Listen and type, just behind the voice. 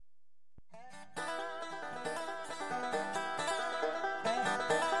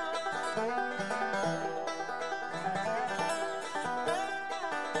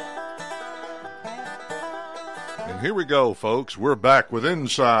Here we go, folks. We're back with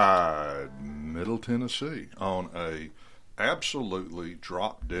Inside Middle Tennessee on a absolutely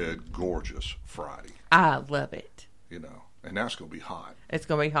drop-dead gorgeous Friday. I love it. You know, and now it's going to be hot. It's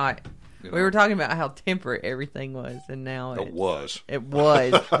going to be hot. You We know? were talking about how temperate everything was, and now It was. It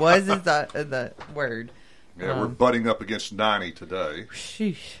was. Was is the word. Yeah, we're butting up against 90 today.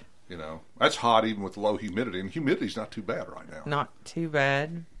 Sheesh. You know, that's hot even with low humidity, and humidity's not too bad right now. Not too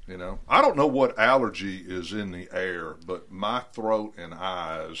bad. You know, I don't know what allergy is in the air, but my throat and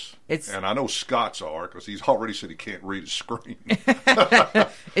eyes, and I know Scott's are because he's already said he can't read his screen.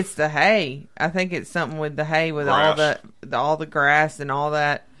 It's the hay. I think it's something with the hay, with Grass. all the grass and all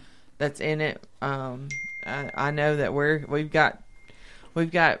that's in it. I know that we've got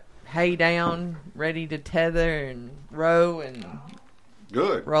hay down, ready to tether and row and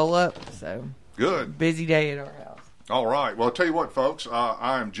roll up. So good, busy day at our house. All right. Well, I'll tell you what, folks.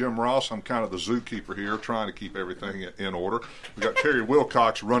 I am Jim Ross. I'm kind of the zookeeper here, trying to keep everything in order. We got Terry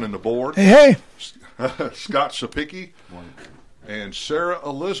Wilcox running the board. Hey. Scott Cepicky and Sarah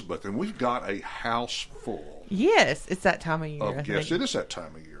Elizabeth, and we've got a house full. Yes, it's that time of year. Yes, it is that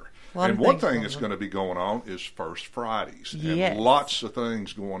time of year. And And one thing that's going to be going on is First Fridays. Yes. And lots of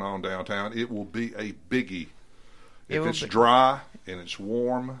things going on downtown. It will be a biggie. If it's be dry and it's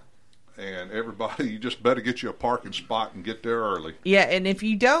warm, and everybody, you just better get you a parking spot and get there early. Yeah, and if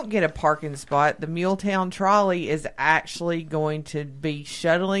you don't get a parking spot, the Muletown Trolley is actually going to be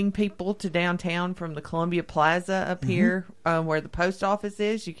shuttling people to downtown from the Columbia Plaza up here where the post office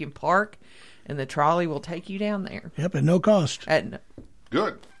is. You can park, and the trolley will take you down there. Yep, at no cost.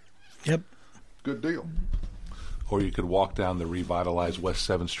 Good. Yep. Good deal. Or you could walk down the revitalized West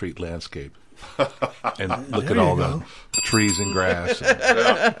 7th Street landscape and look There at all you go. the trees and grass.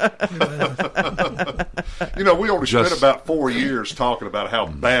 You know, we only spent about 4 years talking about how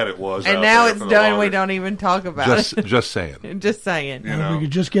bad it was. And out now there it's for the done. We laundry. don't even talk about it. Just saying. Just saying. You If know. we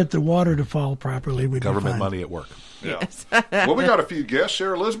could just get the water to fall properly, we'd Government be fine. money at work. Yeah. Well, we got a few guests.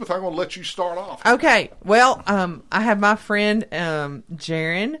 Sarah Elizabeth, I'm going to let you start off. Okay. Well, I have my friend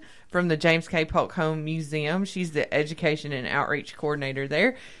Jaren from the James K. Polk Home Museum. She's the education and outreach coordinator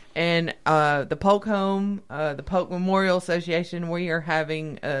there. And the Polk Home, the Polk Memorial Association, we are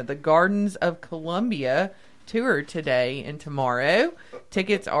having the Gardens of Columbia tour today and tomorrow.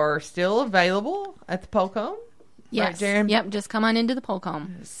 Tickets are still available at the Polk Home. Yes. Right, Jaren? Yep. Just come on into the Polk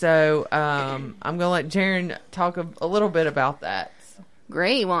Home. So I'm going to let Jaren talk a little bit about that.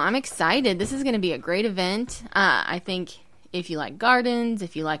 Great. Well, I'm excited. This is going to be a great event. I think if you like gardens,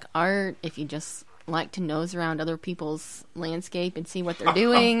 if you like art, if you just like to nose around other people's landscape and see what they're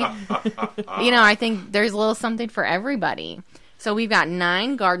doing, I think there's a little something for everybody. So we've got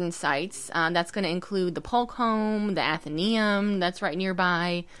 9 garden sites. That's going to include the Polk Home, the Athenaeum, that's right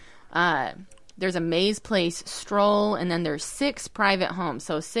nearby. There's a Maze Place stroll, and then there's 6 private homes.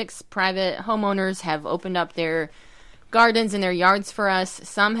 So 6 private homeowners have opened up their gardens and their yards for us.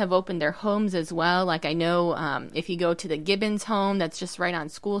 Some have opened their homes as well. Like I know if you go to the Gibbons home, that's just right on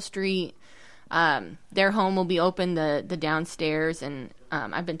School Street, their home will be open, the downstairs, and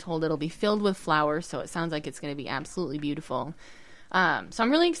I've been told it'll be filled with flowers, so it sounds like it's going to be absolutely beautiful. So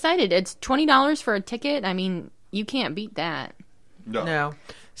I'm really excited. It's $20 for a ticket. I mean, you can't beat that. No.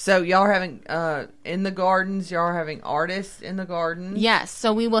 So y'all are having, in the gardens, y'all are having artists in the gardens? Yes.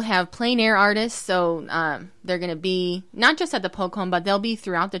 So we will have plein air artists. So they're going to be not just at the Polk Home, but they'll be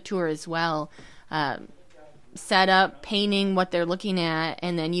throughout the tour as well. Set up, painting what they're looking at,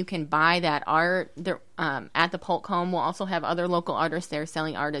 and then you can buy that art at the Polk Home. We'll also have other local artists there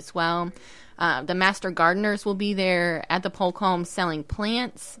selling art as well. The Master Gardeners will be there at the Polk Home selling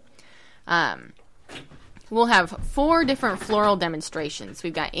plants. We'll have 4 different floral demonstrations.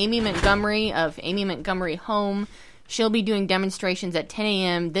 We've got Amy Montgomery of Amy Montgomery Home. She'll be doing demonstrations at 10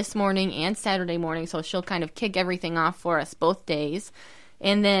 a.m. this morning and Saturday morning, so she'll kind of kick everything off for us both days.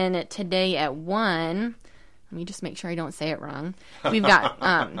 And then today at 1, let me just make sure I don't say it wrong. We've got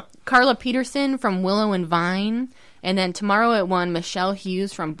Carla Peterson from Willow and Vine. And then tomorrow at 1, Michelle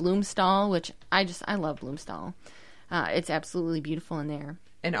Hughes from Bloomstall, which I love Bloomstall. It's absolutely beautiful in there.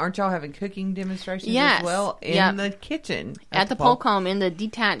 And aren't y'all having cooking demonstrations Yes. as well in the kitchen? At the Polk Home, in the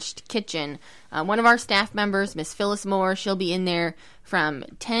detached kitchen. One of our staff members, Miss Phyllis Moore, she'll be in there from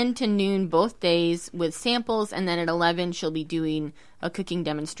 10 to noon both days with samples, and then at 11 she'll be doing a cooking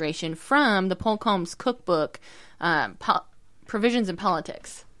demonstration from the Polk Home's cookbook, Provisions and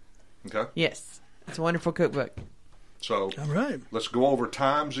Politics. Okay. Yes. It's a wonderful cookbook. So All right. let's go over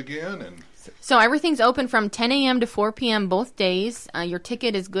times again. And So everything's open from 10 a.m. to 4 p.m. both days. Your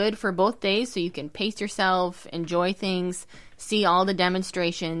ticket is good for both days, so you can pace yourself, enjoy things, see all the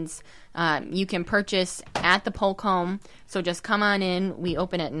demonstrations. You can purchase at the Polk Home, so just come on in. We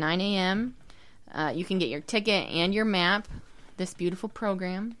open at 9 a.m. You can get your ticket and your map, this beautiful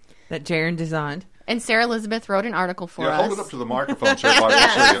program that Jaron designed. And Sarah Elizabeth wrote an article for us. Hold it up to the microphone so everybody can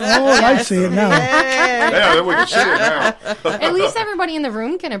see it. Oh, I see it now. Yeah, then we can see it now. At least everybody in the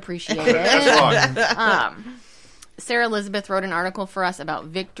room can appreciate it. That's right. Sarah Elizabeth wrote an article for us about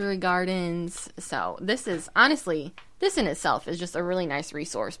victory gardens. So this is, honestly, this in itself is just a really nice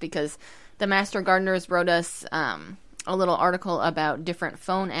resource because the Master Gardeners wrote us a little article about different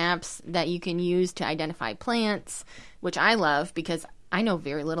phone apps that you can use to identify plants, which I love because I know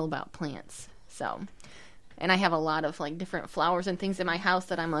very little about plants. So, and I have a lot of like different flowers and things in my house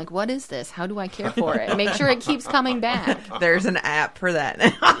that I'm like, what is this? How do I care for it? Make sure it keeps coming back. There's an app for that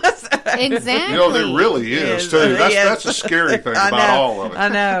now. Exactly. You know, there really is, too. That's a scary thing about all of it.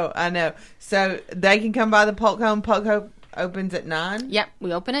 I know. So they can come by the Polk Home. Polk Home opens at 9? Yep,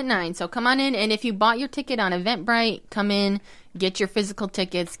 we open at 9. So come on in, and if you bought your ticket on Eventbrite, come in, get your physical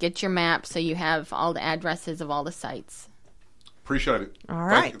tickets, get your map so you have all the addresses of all the sites. Appreciate it. All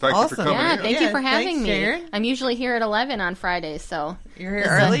right. Thank you for coming in. Thank you for having me. Sharon. I'm usually here at 11 on Fridays, so you're here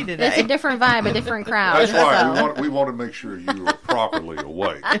early today. It's a different vibe, a different crowd. That's right. So. We want to make sure you are properly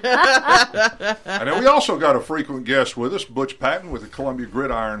awake. And then we also got a frequent guest with us, Butch Patton with the Columbia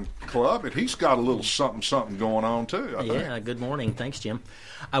Gridiron Club, and he's got a little something going on too. I think. Yeah, good morning. Thanks, Jim.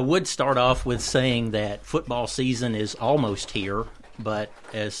 I would start off with saying that football season is almost here. But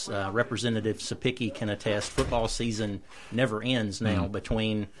as Representative Cepicky can attest, football season never ends now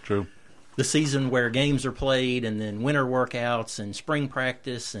between the season where games are played and then winter workouts and spring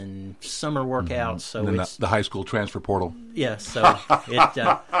practice and summer workouts. So and then it's the high school transfer portal. Yeah, so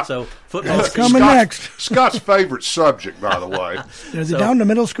so football That's season. coming next. Scott's favorite subject, by the way. Is it down to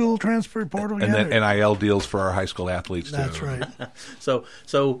middle school transfer portal And yet? then NIL deals for our high school athletes, too. That's right. So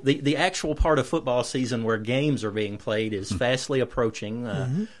the actual part of football season where games are being played is fastly approaching.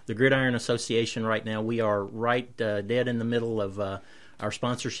 The Gridiron Association right now, we are right dead in the middle of our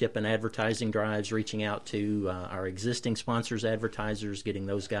sponsorship and advertising drives, reaching out to our existing sponsors, advertisers, getting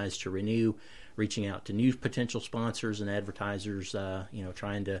those guys to renew, reaching out to new potential sponsors and advertisers,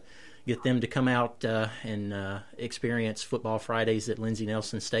 trying to get them to come out and experience Football Fridays at Lindsey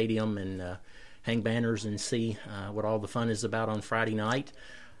Nelson Stadium and hang banners and see what all the fun is about on Friday night.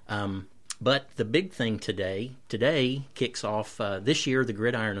 But the big thing today kicks off this year, the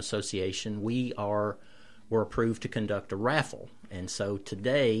Gridiron Association. We're approved to conduct a raffle. And so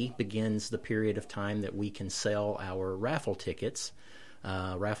today begins the period of time that we can sell our raffle tickets.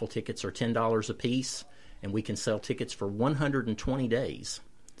 Raffle tickets are $10 a piece, and we can sell tickets for 120 days.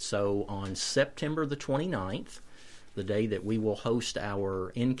 So on September the 29th, the day that we will host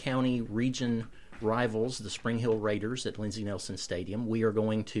our in-county region rivals, the Spring Hill Raiders at Lindsey Nelson Stadium, we are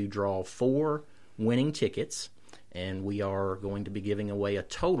going to draw 4 winning tickets, and we are going to be giving away a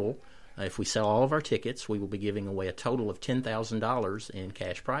total. If we sell all of our tickets, we will be giving away a total of $10,000 in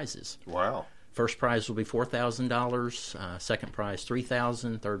cash prizes. Wow. First prize will be $4,000, second prize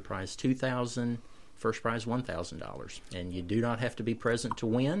 $3,000, third prize $2,000, first prize $1,000. And you do not have to be present to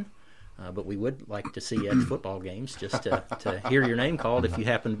win, but we would like to see you at football games just to hear your name called if you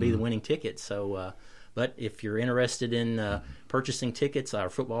happen to be the winning ticket. So, but if you're interested in purchasing tickets, our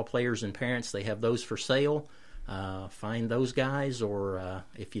football players and parents, they have those for sale. Find those guys, or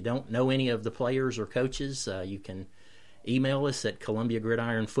if you don't know any of the players or coaches, you can email us at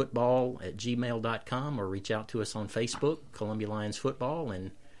columbiagridironfootball@gmail.com or reach out to us on Facebook, Columbia Lions Football,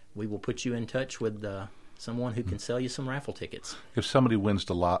 and we will put you in touch with someone who can sell you some raffle tickets. If somebody wins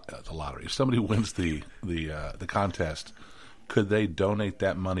the lottery, if somebody wins the contest, could they donate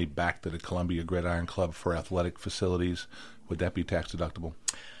that money back to the Columbia Gridiron Club for athletic facilities? Would that be tax deductible?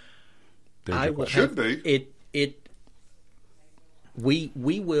 Should be.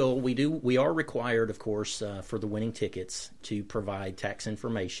 We are required, of course, for the winning tickets to provide tax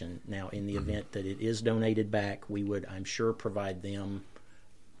information. Now, in the event that it is donated back, we would, I'm sure, provide them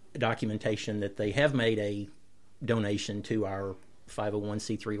documentation that they have made a donation to our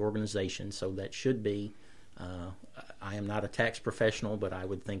 501c3 organization. So that should be. I am not a tax professional, but I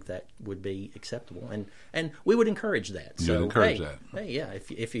would think that would be acceptable, and we would encourage that. Hey, yeah,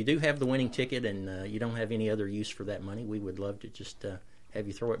 if you do have the winning ticket and you don't have any other use for that money, we would love to just have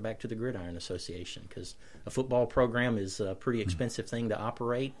you throw it back to the Gridiron Association, because a football program is a pretty expensive thing to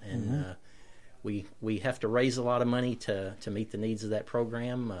operate, and we have to raise a lot of money to meet the needs of that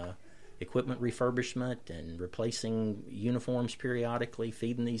program. Equipment refurbishment and replacing uniforms periodically,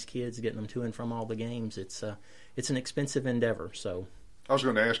 feeding these kids, getting them to and from all the games. It's an expensive endeavor. So I was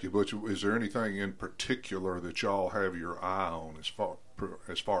going to ask you, Butch, is there anything in particular that y'all have your eye on as far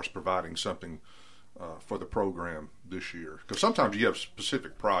as far as providing something for the program this year? Because sometimes you have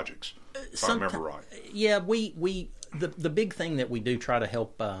specific projects, if I remember right. Yeah, the big thing that we do try to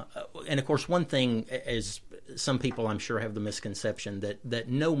help, and of course one thing is some people I'm sure have the misconception that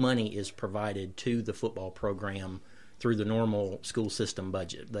no money is provided to the football program through the normal school system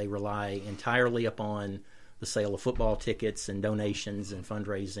budget. They rely entirely upon the sale of football tickets and donations and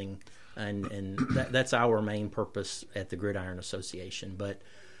fundraising, and that's our main purpose at the Gridiron Association. But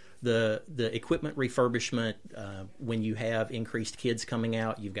the equipment refurbishment, when you have increased kids coming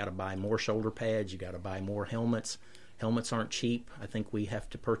out, you've got to buy more shoulder pads, you've got to buy more helmets. Helmets aren't cheap. I think we have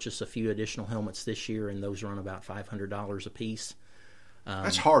to purchase a few additional helmets this year, and those run about $500 a piece.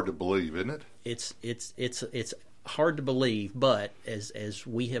 That's hard to believe, isn't it? It's hard to believe, but as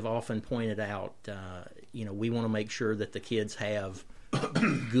we have often pointed out, we want to make sure that the kids have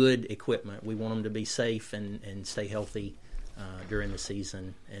good equipment. We want them to be safe and stay healthy during the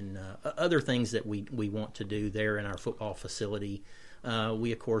season, and other things that we want to do there in our football facility.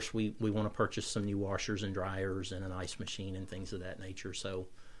 We want to purchase some new washers and dryers and an ice machine and things of that nature. So,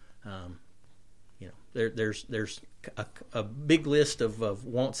 there's a big list of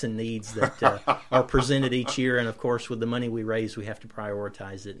wants and needs that are presented each year, and of course, with the money we raise, we have to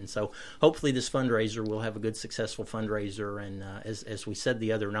prioritize it. And so, hopefully, this fundraiser will have a good, successful fundraiser. And as we said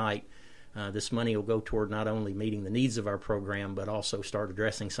the other night, this money will go toward not only meeting the needs of our program, but also start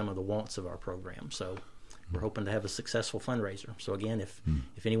addressing some of the wants of our program. So we're hoping to have a successful fundraiser. So again, if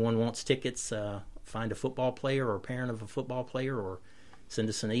anyone wants tickets, find a football player or a parent of a football player, or send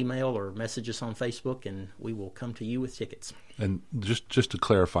us an email or message us on Facebook, and we will come to you with tickets. And just to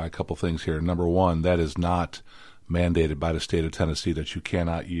clarify a couple things here. Number one, that is not mandated by the state of Tennessee that you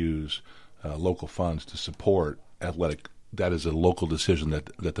cannot use local funds to support athletic. That is a local decision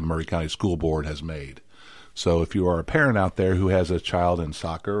that the Maury County School Board has made. So if you are a parent out there who has a child in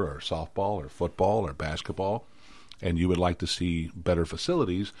soccer or softball or football or basketball, and you would like to see better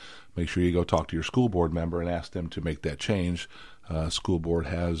facilities, make sure you go talk to your school board member and ask them to make that change. School board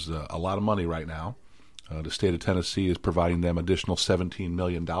has a lot of money right now. The state of Tennessee is providing them additional $17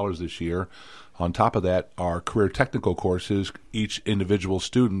 million this year. On top of that, our career technical courses, each individual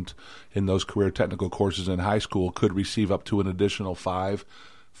student in those career technical courses in high school could receive up to an additional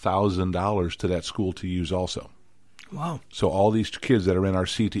 $5,000 to that school to use also. Wow. So all these kids that are in our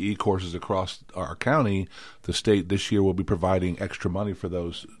CTE courses across our county, the state this year will be providing extra money for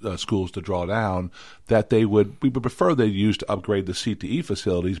those schools to draw down that we would prefer they use to upgrade the CTE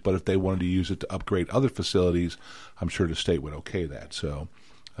facilities, but if they wanted to use it to upgrade other facilities, I'm sure the state would okay that. So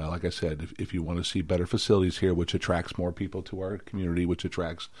like I said, if you want to see better facilities here, which attracts more people to our community, which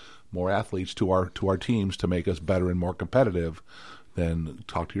attracts more athletes to our teams to make us better and more competitive, then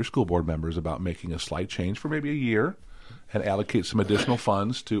talk to your school board members about making a slight change for maybe a year and allocate some additional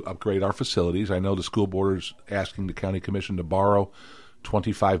funds to upgrade our facilities. I know the school board is asking the county commission to borrow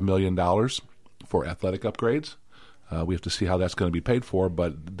 $25 million for athletic upgrades. We have to see how that's going to be paid for,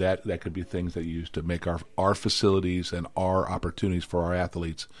 but that could be things that you use to make our facilities and our opportunities for our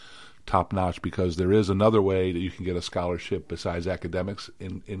athletes top-notch, because there is another way that you can get a scholarship besides academics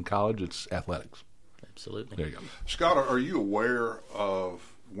in college. It's athletics. Absolutely. There you go. Scott, are you aware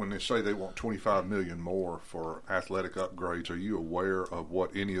of when they say they want $25 million more for athletic upgrades? Are you aware of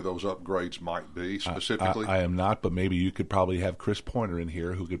what any of those upgrades might be specifically? I am not, but maybe you could probably have Chris Pointer in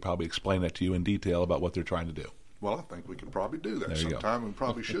here who could probably explain that to you in detail about what they're trying to do. Well, I think we could probably do that There you sometime, and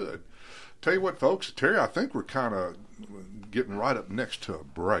probably should. Tell you what, folks, Terry, I think we're kind of getting right up next to a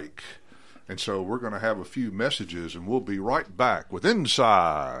break. And so we're going to have a few messages, and we'll be right back with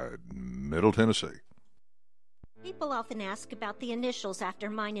Inside Middle Tennessee. People often ask about the initials after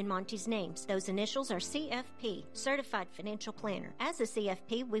mine and Monty's names. Those initials are CFP, Certified Financial Planner. As a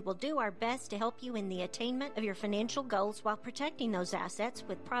CFP, we will do our best to help you in the attainment of your financial goals while protecting those assets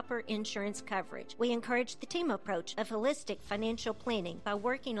with proper insurance coverage. We encourage the team approach of holistic financial planning by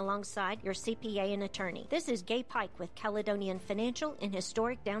working alongside your CPA and attorney. This is Gay Pike with Caledonian Financial in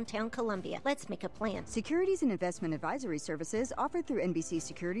historic downtown Columbia. Let's make a plan. Securities and investment advisory services offered through NBC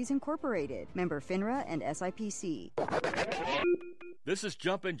Securities Incorporated. Member FINRA and SIPC. This is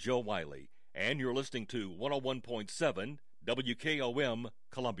Jumpin' Joe Wiley, and you're listening to 101.7 WKOM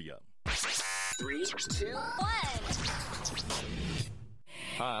Columbia. 3, 2, 1.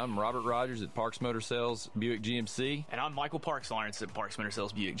 Hi, I'm Robert Rogers at Parks Motor Sales Buick GMC. And I'm Michael Parks Lawrence at Parks Motor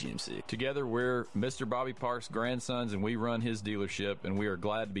Sales Buick GMC. Together, we're Mr. Bobby Parks' grandsons, and we run his dealership, and we are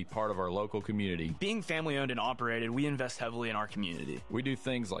glad to be part of our local community. Being family-owned and operated, we invest heavily in our community. We do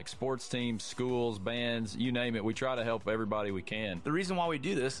things like sports teams, schools, bands, you name it. We try to help everybody we can. The reason why we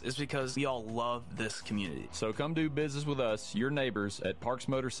do this is because we all love this community. So come do business with us, your neighbors, at Parks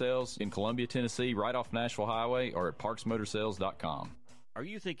Motor Sales in Columbia, Tennessee, right off Nashville Highway, or at parksmotorsales.com. Are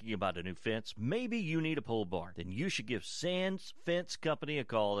you thinking about a new fence? Maybe you need a pole barn. Then you should give Sands Fence Company a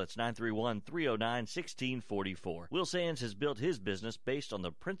call. That's 931-309-1644. Will Sands has built his business based on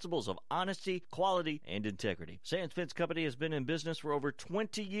the principles of honesty, quality, and integrity. Sands Fence Company has been in business for over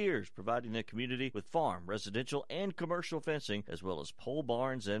 20 years, providing the community with farm, residential, and commercial fencing, as well as pole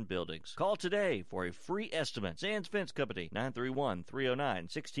barns and buildings. Call today for a free estimate. Sands Fence Company,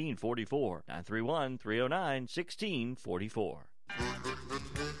 931-309-1644. 931-309-1644.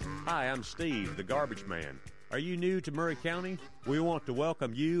 Hi, I'm Steve, the Garbage Man. Are you new to Murray County? We want to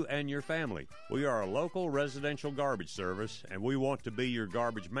welcome you and your family. We are a local residential garbage service, and we want to be your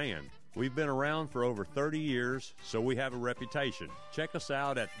garbage man. We've been around for over 30 years, so we have a reputation. Check us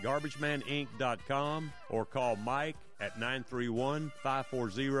out at garbagemaninc.com or call Mike at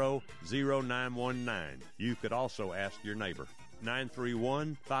 931-540-0919. You could also ask your neighbor.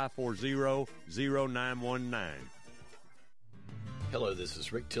 931-540-0919. Hello, this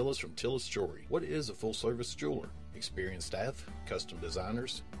is Rick Tillis from Tillis Jewelry. What is a full-service jeweler? Experienced staff, custom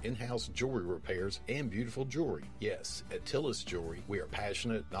designers, in-house jewelry repairs, and beautiful jewelry. Yes, at Tillis Jewelry, we are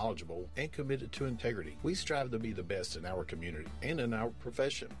passionate, knowledgeable, and committed to integrity. We strive to be the best in our community and in our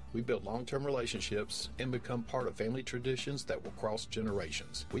profession. We build long-term relationships and become part of family traditions that will cross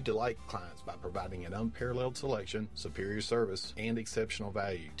generations. We delight clients by providing an unparalleled selection, superior service, and exceptional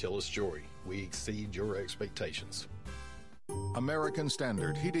value. Tillis Jewelry, we exceed your expectations. American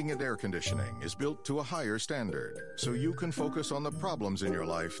Standard Heating and Air Conditioning is built to a higher standard, so you can focus on the problems in your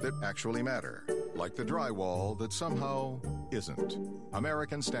life that actually matter, like the drywall that somehow isn't.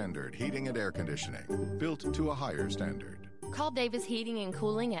 American Standard Heating and Air Conditioning, built to a higher standard. Call Davis Heating and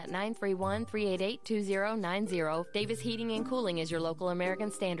Cooling at 931-388-2090. Davis Heating and Cooling is your local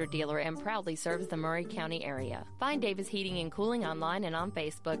American Standard dealer and proudly serves the Murray County area. Find Davis Heating and Cooling online and on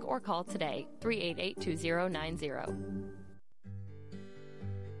Facebook or call today, 388-2090.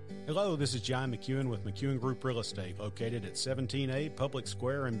 Hello, this is John McEwen with McEwen Group Real Estate, located at 17A Public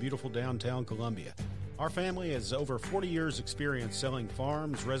Square in beautiful downtown Columbia. Our family has over 40 years' experience selling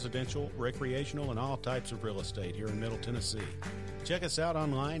farms, residential, recreational, and all types of real estate here in Middle Tennessee. Check us out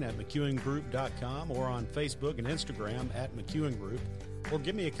online at McEwenGroup.com or on Facebook and Instagram at McEwen Group, or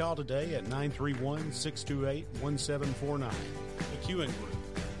give me a call today at 931-628-1749. McEwen Group.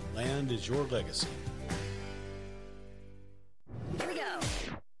 Land is your legacy. Here we go.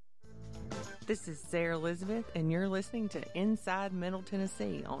 This is Sarah Elizabeth, and you're listening to Inside Middle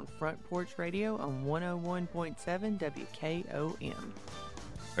Tennessee on Front Porch Radio on 101.7 WKOM.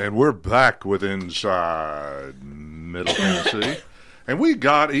 And we're back with Inside Middle Tennessee. And we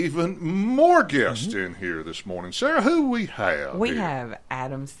got even more guests in here this morning. Sarah, who we have We here? have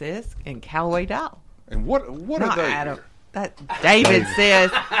Adam Sisk and Callaway Doll. And what Not are they Adam. here? That David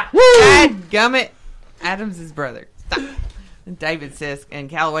says, dadgummit. Adam's his brother. Stop. David Sisk and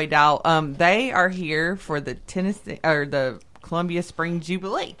Callaway Doll. They are here for the the Columbia Spring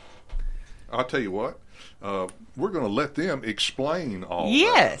Jubilee. I'll tell you what. We're going to let them explain all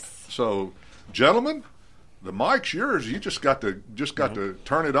Yes. that. So, gentlemen, the mic's yours. You just got to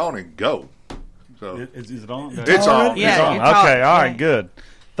turn it on and go. So is it on? It's on. Yeah, it's on. you're talking. Okay, all right, Yeah. good.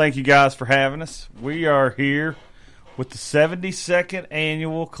 Thank you guys for having us. We are here with the 72nd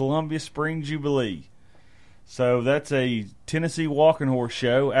annual Columbia Spring Jubilee. So that's a Tennessee walking horse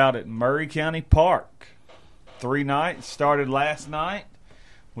show out at Murray County Park. 3 nights, started last night,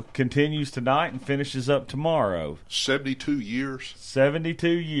 continues tonight, and finishes up tomorrow. 72 years? 72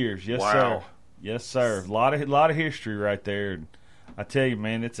 years, yes, Wow. sir. Yes, sir. A lot of history right there. And I tell you,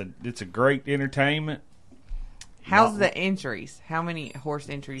 man, it's a great entertainment. How's the entries? How many horse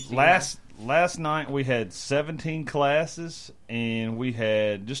entries do you have? Last night we had 17 classes, and we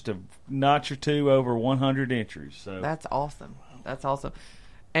had just a notch or two over 100 entries. So That's awesome. That's awesome.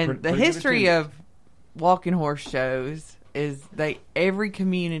 And the Pretty good history attendance. of walking horse shows is every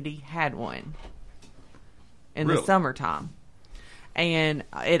community had one in Really? the summertime. And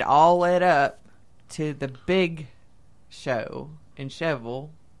it all led up to the big show in Chevel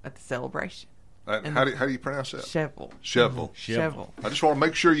at the celebration. How do you pronounce that? Chevel. Chevel. Chevel. I just want to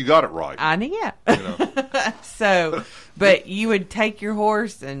make sure you got it right. I know. Yeah. So, but you would take your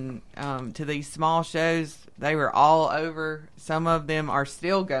horse and to these small shows They were all over. Some of them are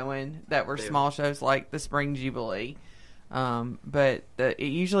still going that were small shows like the Spring Jubilee. But it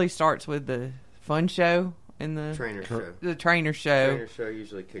usually starts with the fun show and the trainer show. The trainer show. Trainer show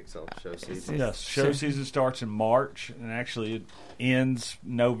usually kicks off show season. Yes, show season starts in March, and actually it ends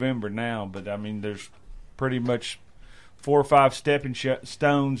November now. But I mean, there's pretty much 4 or 5 stepping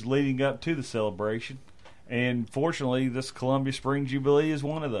stones leading up to the celebration, and fortunately, this Columbia Spring Jubilee is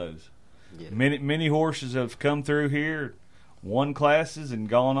one of those. Yeah. Many horses have come through here, won classes, and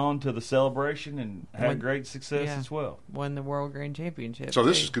gone on to the celebration and had great success as well. Won the World Grand Championship. So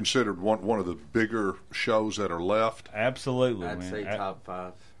this is considered one of the bigger shows that are left? Absolutely, I'd say top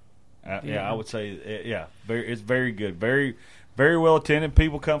 5. Yeah, I would say, it's very good. Very, very well attended.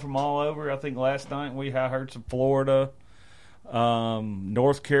 People come from all over. I think last night I heard some Florida,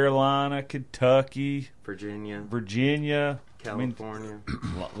 North Carolina, Kentucky, Virginia, California.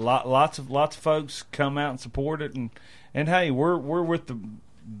 Lots of folks come out and support it, and hey, we're with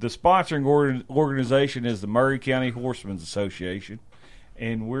the sponsoring organization is the Murray County Horsemen's Association,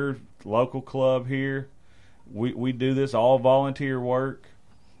 and we're local club here. We do this all volunteer work.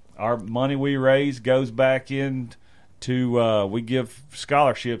 Our money we raise goes back in to we give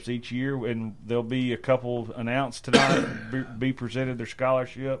scholarships each year, and there'll be a couple announced tonight. be presented their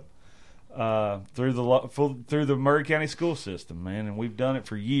scholarship through the Murray County school system, man, and we've done it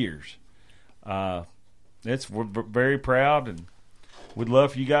for years. We're very proud, and we'd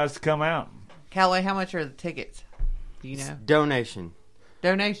love for you guys to come out. Callaway, how much are the tickets? Do you know? Donation.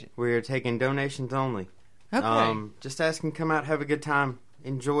 We are taking donations only. Okay. Just ask them to come out, have a good time,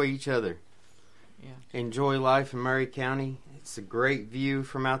 enjoy each other. Yeah. Enjoy life in Murray County. It's a great view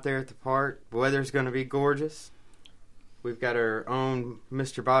from out there at the park. The weather's going to be gorgeous. We've got our own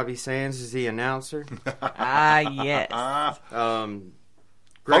Mr. Bobby Sands as the announcer. Yes.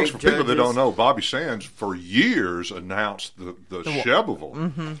 Folks, for people that don't know, Bobby Sands for years announced the Shelbyville.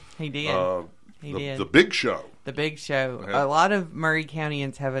 Mm-hmm. He did. He did. The big show. The big show. A lot of Murray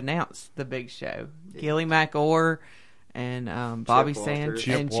Countyans have announced the big show. Gilly McOr and Bobby Sands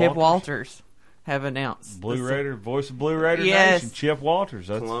and Chip Walters have announced. Blue Raider, voice of Blue Raider Nation, Chip Walters.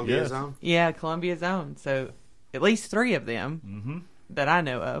 That's Columbia's own. Yeah, Columbia's own. So at least 3 of them that I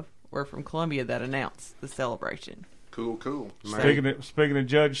know of were from Columbia that announced the celebration. Cool. Speaking of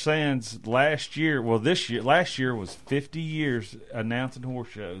Judge Sands, last year was 50 years announcing horse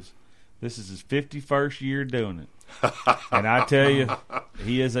shows. This is his 51st year doing it. And I tell you,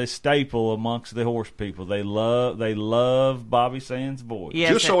 he is a staple amongst the horse people. They love Bobby Sands' voice.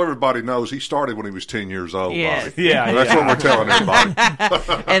 Yes, just so everybody knows, he started when he was 10 years old. Yes. Bobby. That's what we're telling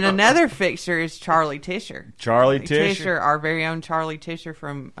everybody. And another fixture is Charlie Tisher. Charlie Tisher, our very own Charlie Tisher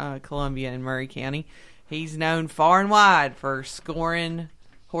from Columbia and Murray County. He's known far and wide for scoring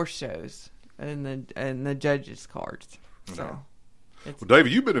horse shows and the judges' cards. So. Well,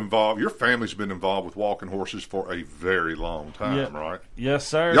 David, you've been involved. Your family's been involved with walking horses for a very long time, right? Yes,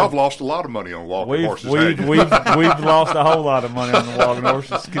 sir. Y'all have lost a lot of money on walking horses. We've lost a whole lot of money on the walking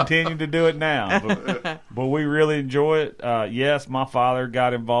horses. Continue to do it now, but we really enjoy it. Yes, my father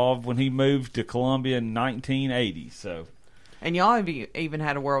got involved when he moved to Columbia in 1980. So, and y'all have even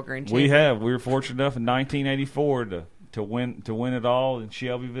had a World Grand Champion. We have. We were fortunate enough in 1984 to win it all in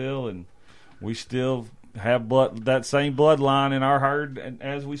Shelbyville, and we still have that same bloodline in our herd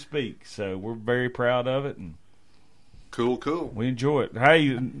as we speak. So we're very proud of it. And Cool. We enjoy it.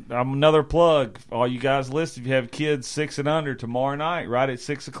 Hey, another plug. All you guys listening, if you have kids 6 and under, tomorrow night, right at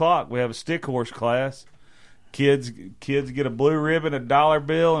 6 o'clock, we have a stick horse class. Kids get a blue ribbon, $1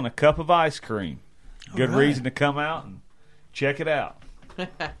 bill, and a cup of ice cream. Good reason to come out and check it out.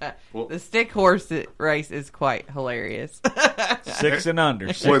 The stick horse race is quite hilarious. 6 and under.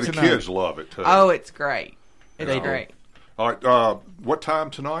 Boy, the kids love it too. Oh, it's great. It's great. All right. What time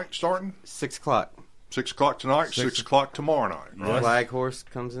tonight starting? 6 o'clock. 6 o'clock tonight, 6 o'clock tomorrow night. Right? The flag horse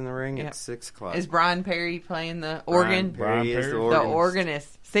comes in the ring at 6 o'clock. Is Brian Perry playing the organ? Brian Perry is the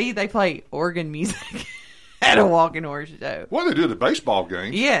organist. See, they play organ music at a walking horse show. Well, they do the baseball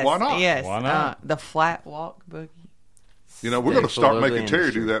games. Yes. Why not? Yes. Why not? The flat walk boogie. You know, we're going to start making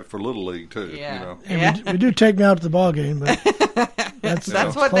Terry do that for Little League, too. Yeah. You know? And we do take me out to the ball game, but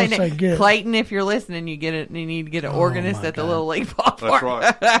that's what they need. Get. Clayton, if you're listening, you need to get an organist at the Little League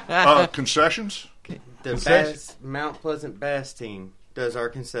ballpark. That's right. Concessions? The Mount Pleasant Bass team does our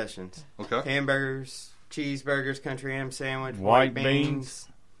concessions. Okay. Hamburgers, cheeseburgers, country ham sandwich, white beans.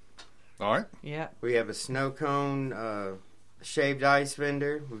 All right. Yeah. We have a snow cone, shaved ice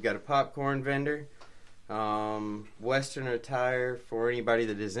vendor. We've got a popcorn vendor. Western attire for anybody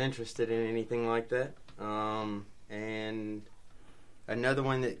that is interested in anything like that. And another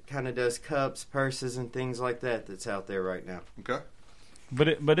one that kind of does cups, purses, and things like that that's out there right now. Okay.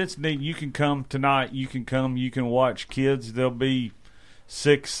 But it's neat. You can come tonight. You can watch kids. There'll be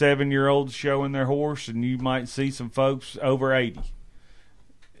 6, 7-year-olds showing their horse, and you might see some folks over 80.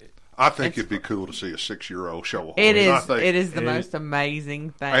 I think it'd be cool to see a 6-year-old show a horse. It is the most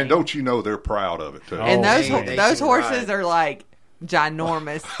amazing thing. And don't you know they're proud of it too? And those horses are like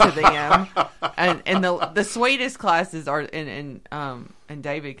ginormous to them. and the sweetest classes are and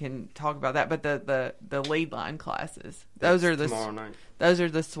David can talk about that, but the lead line classes. Those are tomorrow night. Those are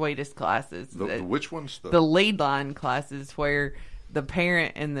the sweetest classes. The which ones? The lead line classes where the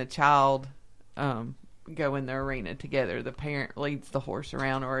parent and the child go in the arena together. The parent leads the horse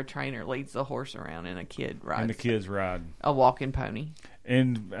around, or a trainer leads the horse around, and a kid rides. And the kids ride a walking pony.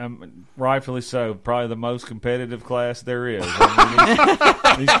 And rightfully so, probably the most competitive class there is.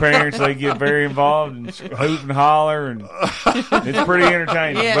 I mean, these parents, they get very involved and hoot and holler, and it's pretty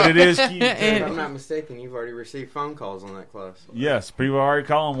entertaining. Yeah. But it is cute. If I'm not mistaken, you've already received phone calls on that class. Yes, people are already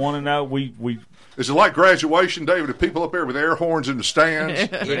calling, want to know. Is it like graduation, David? The people up there with air horns in the stands?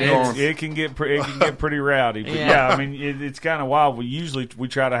 It can get pretty rowdy. But yeah, I mean, it's kind of wild. We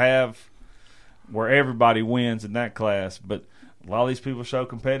try to have where everybody wins in that class, but a lot of these people are so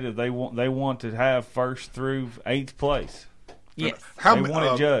competitive. They want to have first through 8th place. Yes, they want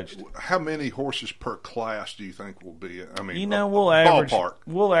it judged. How many horses per class do you think will be? I mean, we'll average. Ballpark.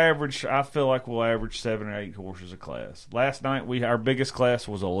 We'll average. I feel like we'll average 7 or 8 horses a class. Last night our biggest class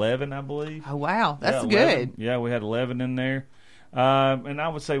was 11, I believe. Oh wow, that's good. Yeah, we had 11 in there, and I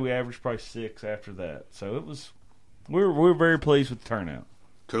would say we averaged probably 6 after that. So it was. We were very pleased with the turnout.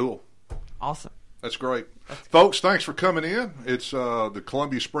 Cool. Awesome. That's great. Folks, thanks for coming in. It's the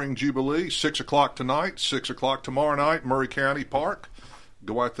Columbia Spring Jubilee, 6 o'clock tonight, 6 o'clock tomorrow night, Murray County Park.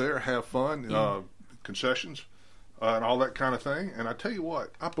 Go out there, have fun, concessions, and all that kind of thing. And I tell you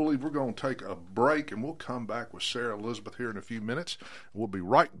what, I believe we're going to take a break, and we'll come back with Sarah Elizabeth here in a few minutes. We'll be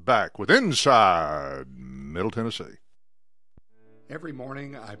right back with Inside Middle Tennessee. Every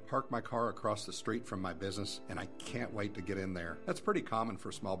morning, I park my car across the street from my business, and I can't wait to get in there. That's pretty common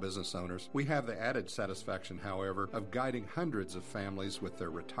for small business owners. We have the added satisfaction, however, of guiding hundreds of families with their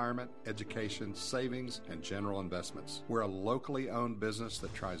retirement, education, savings, and general investments. We're a locally owned business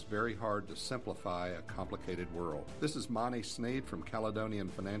that tries very hard to simplify a complicated world. This is Monty Sneed from Caledonian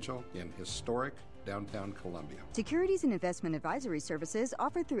Financial in historic downtown Columbia. Securities and investment advisory services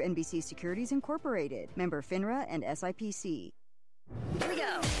offered through NBC Securities Incorporated. Member FINRA and SIPC. Here we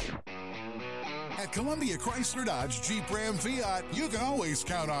go. At Columbia Chrysler Dodge Jeep Ram Fiat, you can always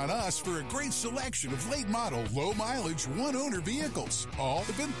count on us for a great selection of late model, low mileage, one owner vehicles. All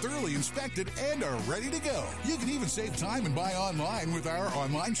have been thoroughly inspected and are ready to go. You can even save time and buy online with our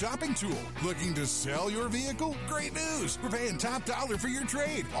online shopping tool. Looking to sell your vehicle? Great news! We're paying top dollar for your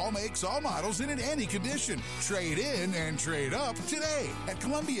trade. All makes, all models, and in any condition. Trade in and trade up today. At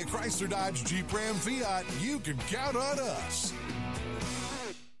Columbia Chrysler Dodge Jeep Ram Fiat, you can count on us.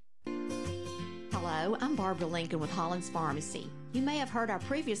 Hello, I'm Barbara Lincoln with Holland's Pharmacy. You may have heard our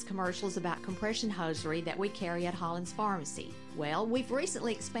previous commercials about compression hosiery that we carry at Holland's Pharmacy. Well, we've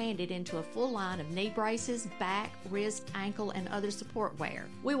recently expanded into a full line of knee braces, back, wrist, ankle, and other support wear.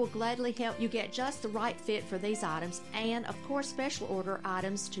 We will gladly help you get just the right fit for these items and, of course, special order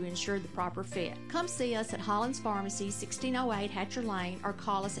items to ensure the proper fit. Come see us at Holland's Pharmacy, 1608 Hatcher Lane, or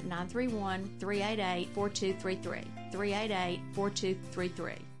call us at 931-388-4233.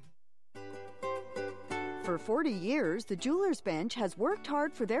 388-4233. For 40 years, the Jewelers Bench has worked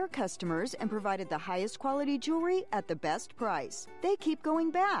hard for their customers and provided the highest quality jewelry at the best price. They keep going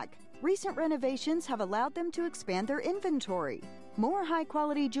back. Recent renovations have allowed them to expand their inventory. More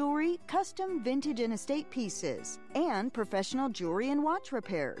high-quality jewelry, custom vintage and estate pieces, and professional jewelry and watch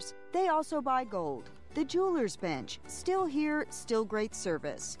repairs. They also buy gold. The Jewelers Bench, still here, still great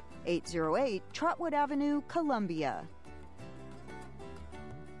service. 808 Trotwood Avenue, Columbia.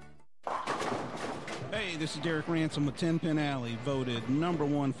 Hey, this is Derek Ransom with 10 Pin Alley, voted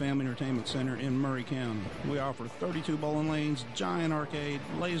 #1 family entertainment center in Murray County. We offer 32 bowling lanes, giant arcade,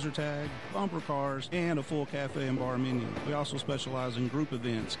 laser tag, bumper cars, and a full cafe and bar menu. We also specialize in group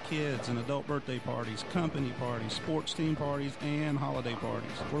events, kids and adult birthday parties, company parties, sports team parties, and holiday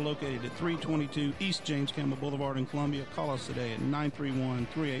parties. We're located at 322 East James Campbell Boulevard in Columbia. Call us today at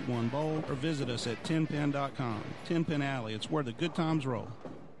 931-381-BOWL or visit us at 10pin.com. 10 Pin Alley, it's where the good times roll.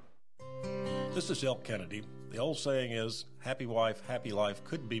 This is Elk Kennedy. The old saying is, happy wife, happy life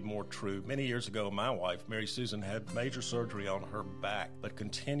could be more true. Many years ago, my wife, Mary Susan, had major surgery on her back, but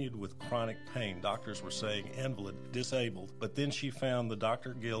continued with chronic pain. Doctors were saying invalid, disabled. But then she found the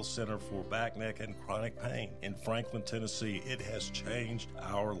Dr. Gill Center for Back, Neck, and Chronic Pain in Franklin, Tennessee. It has changed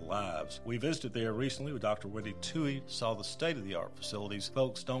our lives. We visited there recently with Dr. Wendy Toohey, saw the state-of-the-art facilities.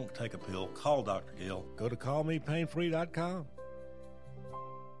 Folks, don't take a pill. Call Dr. Gill. Go to callmepainfree.com.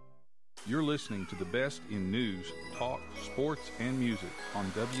 You're listening to the best in news, talk, sports, and music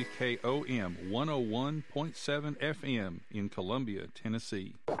on WKOM 101.7 FM in Columbia,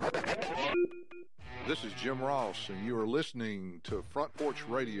 Tennessee. This is Jim Ross, and you are listening to Front Porch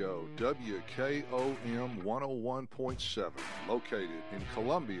Radio, WKOM 101.7, located in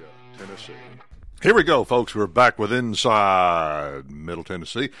Columbia, Tennessee. Here we go, folks. We're back with Inside Middle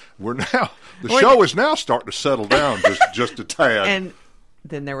Tennessee. The show is now starting to settle down just a tad. And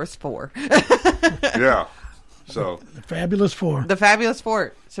then there was 4. Yeah. So the Fabulous 4. The Fabulous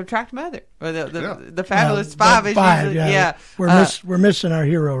 4. Subtract Mother. Or the Fabulous 5 is 5. usually, yeah. We're missing our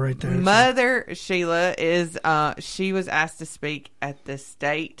hero right there. Mother Sheila is she was asked to speak at the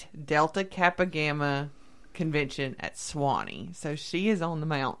state Delta Kappa Gamma convention at Swanee. So she is on the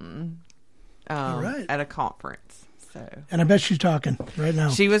mountain right. at a conference. So. And I bet she's talking right now.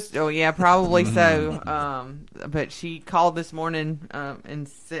 She was, probably so. But she called this morning and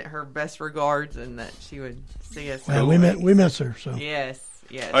sent her best regards and that she would see us. Well, we miss her. So yes.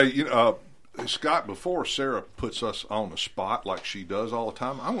 Hey, Scott, before Sarah puts us on the spot like she does all the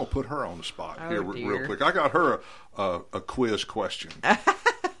time, I'm going to put her on the spot here real quick. I got her a quiz question.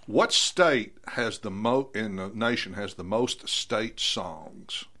 What state has in the nation has the most state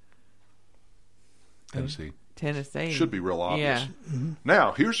songs? Tennessee. Tennessee. Should be real obvious. Yeah. Mm-hmm.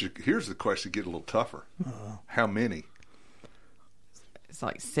 Now, here's the question get a little tougher. How many? It's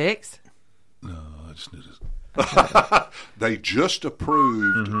like 6. No, I just knew this. They just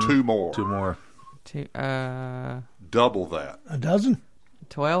approved 2 more. 2 more. Double that. A dozen?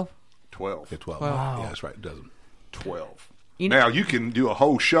 12? 12. Yeah, 12. Wow. Yeah, that's right, a dozen. 12. Now, you can do a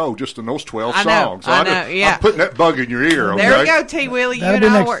whole show just on those 12 songs. I know, yeah. I'm putting that bug in your ear, okay? There we go, T. Willie. You and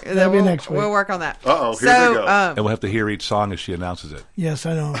I work. That'll be next week. We'll work on that. Uh-oh, here we go. And we'll have to hear each song as she announces it. Yes,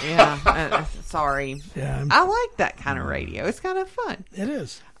 I know. Yeah, sorry. Yeah, I like that kind of radio. It's kind of fun. It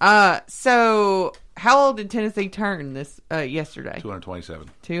is. So, how old did Tennessee turn this yesterday?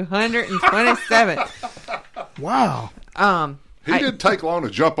 227. 227. Wow. He didn't take long to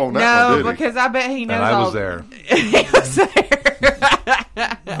jump on that one, did he? No, because I bet he knows and I was there. He was there.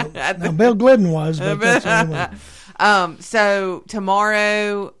 Now, Bill Glidden was, but that's the only one. So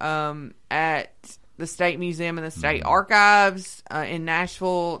tomorrow at the State Museum and the State Archives in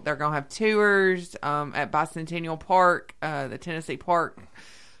Nashville, they're going to have tours at Bicentennial Park. The Tennessee Parks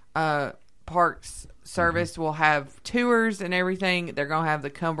Service will have tours and everything. They're going to have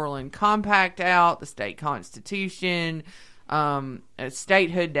the Cumberland Compact out, the State Constitution, a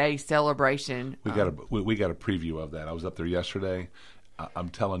Statehood Day celebration. We got a preview of that. I was up there yesterday. I'm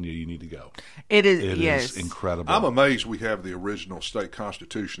telling you, you need to go. It is. It is incredible. I'm amazed we have the original state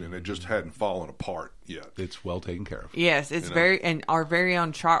constitution and it just hadn't fallen apart yet. It's well taken care of. Yes, it's and our very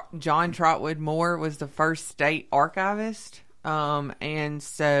own John Trotwood Moore was the first state archivist, and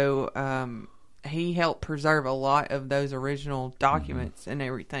so he helped preserve a lot of those original documents and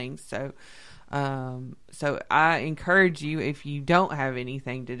everything. So. So I encourage you, if you don't have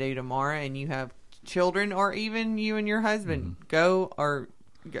anything to do tomorrow and you have children or even you and your husband, you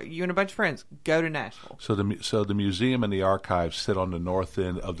and a bunch of friends, go to Nashville. So the museum and the archives sit on the north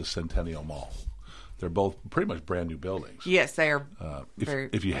end of the Centennial Mall. They're both pretty much brand new buildings. Yes, they are.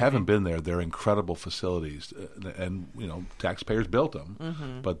 If you haven't been there, they're incredible facilities, and taxpayers built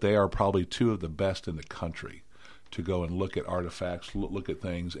them, but they are probably 2 of the best in the country to go and look at artifacts, look at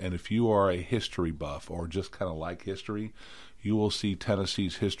things. And if you are a history buff or just kind of like history, you will see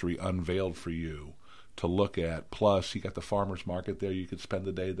Tennessee's history unveiled for you to look at. Plus, you got the farmers market there. You could spend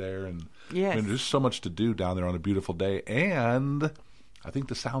the day there. And yes. I mean, there's so much to do down there on a beautiful day. And I think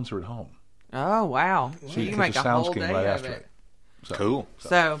the sounds are at home. Oh, wow. So you can can make a whole day right of after it. So, cool.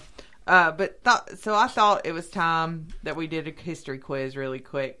 So I thought it was time that we did a history quiz really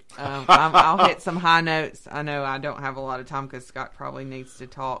quick. I'll hit some high notes. I know I don't have a lot of time because Scott probably needs to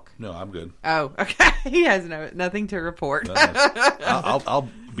talk. No, I'm good. Oh, okay. He has nothing to report. I'll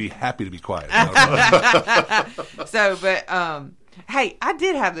be happy to be quiet. Hey, I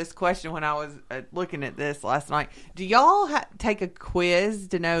did have this question when I was looking at this last night. Do y'all take a quiz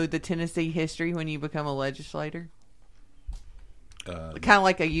to know the Tennessee history when you become a legislator? Kind of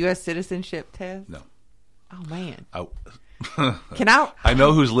like a U.S. citizenship test? No. Oh, man. Can I? I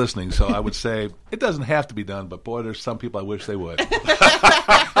know who's listening, so I would say it doesn't have to be done, but boy, there's some people I wish they would.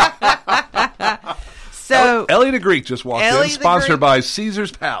 So Ellie the Greek just walked Ellie in, sponsored by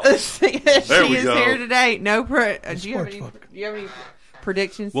Caesar's Palace. She There we is go. here today. No, do you have any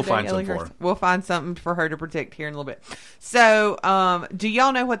predictions? We'll today, find Ellie some for Hurst? her. We'll find something for her to predict here in a little bit. So, do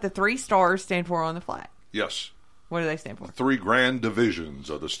y'all know what the 3 stars stand for on the flag? Yes. What do they stand for? 3 grand divisions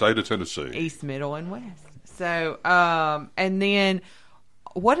of the state of Tennessee. East, Middle, and West. So, and then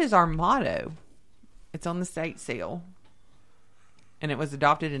what is our motto? It's on the state seal, and it was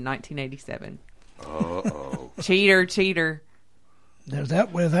adopted in 1987. Uh-oh. Cheater. Is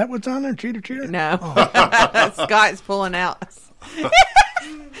that what's on there? Cheater? No. Oh. Scott's pulling out.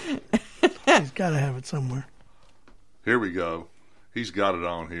 He's got to have it somewhere. Here we go. He's got it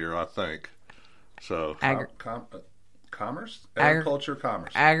on here, I think. So, commerce? Agriculture,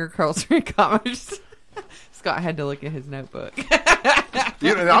 commerce. Agriculture and commerce. Scott had to look at his notebook.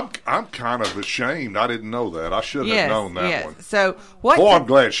 I'm kind of ashamed. I didn't know that. I should have known that one. So what? Boy, I'm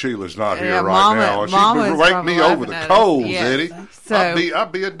glad Sheila's not here right now. She'd be raking me over the coals, Eddie. So,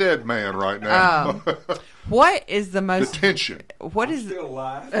 I'd be a dead man right now. What is the most detention? What is still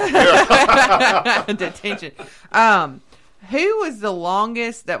alive? Detention. Who was the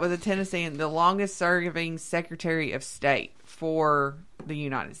longest that was a Tennessean, the longest serving Secretary of State for the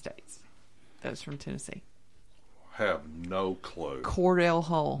United States? That was from Tennessee. Have no clue. Cordell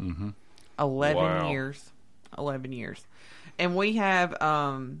Hull. 11 Wow. years. 11 years. And we have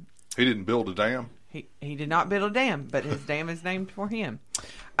He didn't build a dam? he did not build a dam, but his dam is named for him.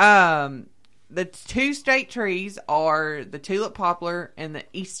 The 2 state trees are the tulip poplar and the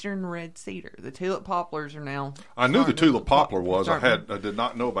eastern red cedar. The tulip poplars are now. I knew the tulip poplar was. I did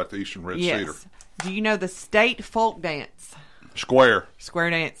not know about the eastern red cedar. Do you know the state folk dance? Square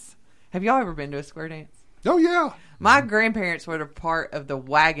dance. Have y'all ever been to a square dance? Oh, yeah. My grandparents were a part of the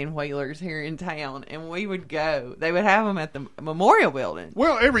wagon wheelers here in town, and we would go. They would have them at the Memorial Building.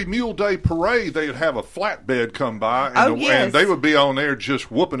 Well, every Mule Day parade, they'd have a flatbed come by, and, yes. and they would be on there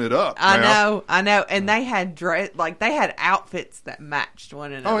just whooping it up. I know. And they had they had outfits that matched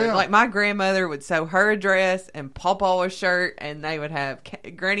one another. Oh, yeah. Like my grandmother would sew her a dress and Pawpaw a shirt, and they would have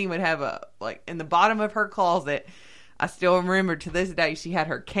Granny would have in the bottom of her closet. I still remember to this day she had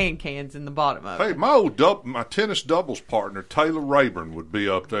her cans in the bottom of it. Hey, my tennis doubles partner Taylor Rayburn would be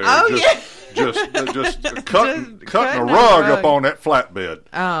up there. Oh, just cutting a rug up on that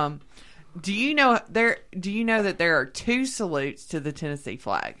flatbed. Do you know that there are 2 salutes to the Tennessee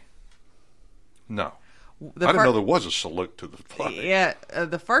flag? No. I didn't know there was a salute to the flag. Yeah,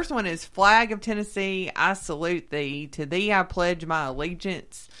 the first one is Flag of Tennessee, I salute thee. To thee I pledge my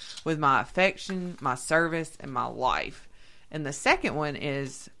allegiance with my affection, my service, and my life. And the second one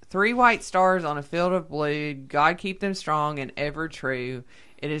is 3 white stars on a field of blue. God keep them strong and ever true.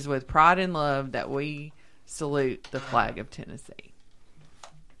 It is with pride and love that we salute the flag of Tennessee.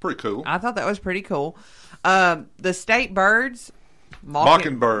 Pretty cool. I thought that was pretty cool. The state birds...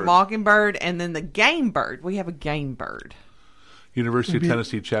 Mockingbird, and then the game bird. We have a game bird. University of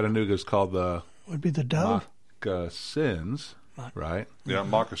Tennessee, Chattanooga is called the... Would be the dove. Moccasins, right? Yeah,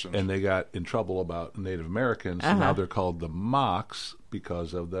 moccasins. And they got in trouble about Native Americans, so now they're called the Mocks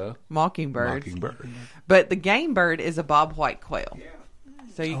because of the... Mockingbird. But the game bird is a bobwhite quail.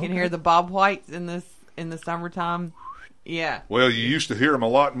 So you can hear the bobwhites in the summertime. Yeah. Well, you used to hear them a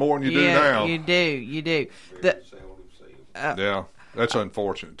lot more than you do now. You do. Yeah. That's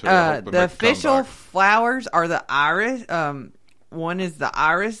unfortunate, too. The official flowers are the iris. One is the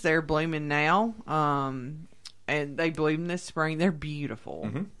iris. They're blooming now. And they bloom this spring. They're beautiful.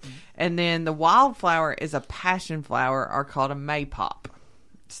 Mm-hmm. And then the wildflower is a passion flower, or called a maypop.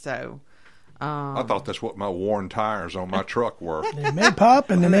 So... I thought that's what my worn tires on my truck were. They may pop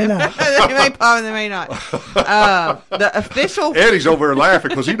and they may not. They may pop and they may not. The official... Eddie's over there laughing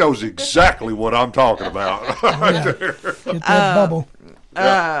because he knows exactly what I'm talking about. Get that bubble.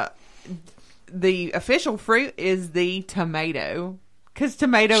 The official fruit is the tomato. Because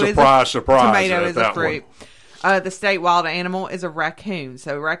tomato is a fruit. The state wild animal is a raccoon.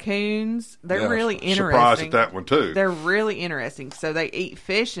 So raccoons, they're really interesting. Surprised at that one too. They're really interesting. So they eat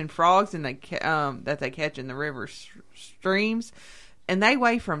fish and frogs, and that they catch in the river streams, and they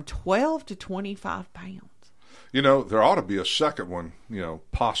weigh from 12 to 25 pounds. You know, there ought to be a second one. You know,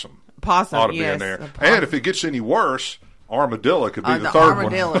 possum. Possum ought to be in there. And if it gets any worse, armadillo could be the third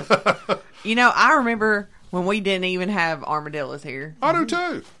one. You know, I remember when we didn't even have armadillos here. I do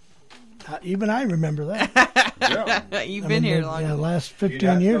too. Even I remember that. Yeah. You've been here long. Yeah, last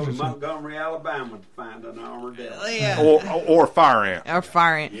 15 years or so. Montgomery, Alabama to find an armadillo. Yeah. Or fire ant. Or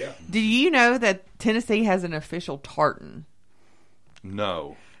fire ant. Yeah. Do you know that Tennessee has an official tartan?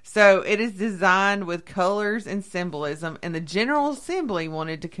 No. So it is designed with colors and symbolism, and the General Assembly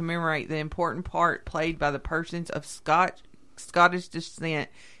wanted to commemorate the important part played by the persons of Scottish descent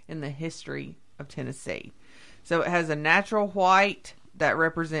in the history of Tennessee. So it has a natural white that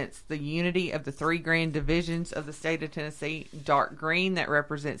represents the unity of the 3 grand divisions of the state of Tennessee, dark green that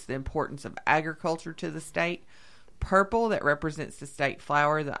represents the importance of agriculture to the state, purple that represents the state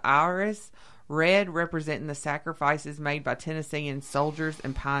flower, the iris, red representing the sacrifices made by Tennessean soldiers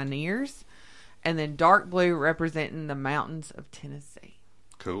and pioneers, and then dark blue representing the mountains of Tennessee.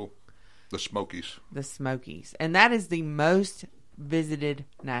 Cool. The Smokies. The Smokies. And that is the most visited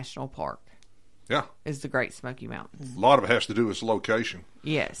national park. Yeah. Is the Great Smoky Mountains. A lot of it has to do with its location.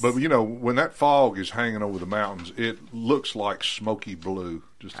 Yes. But, when that fog is hanging over the mountains, it looks like smoky blue.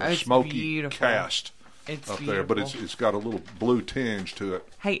 Just a smoky beautiful. Cast it's up beautiful. there. But it's got a little blue tinge to it.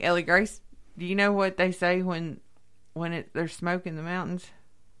 Hey, Ellie Grace, do you know what they say when there's smoke in the mountains?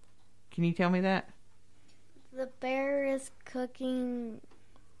 Can you tell me that? The bear is cooking.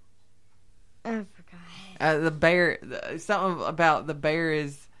 I forgot. The bear, something about the bear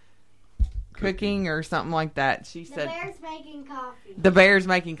is cooking or something like that. She said. The bear's making coffee. The bear's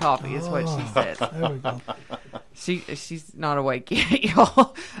making coffee is what she said. There we go. She's not awake yet,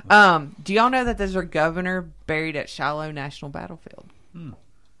 y'all. Do y'all know that there's a governor buried at Shiloh National Battlefield?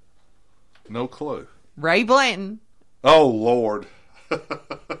 No clue. Ray Blanton. Oh, Lord.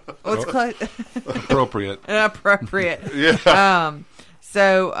 What's close? Appropriate. Appropriate. Yeah.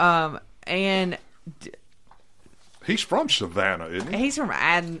 And he's from Savannah, isn't he? he's from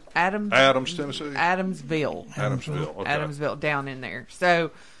Adams, Tennessee. Adamsville. Okay. Adamsville, down in there.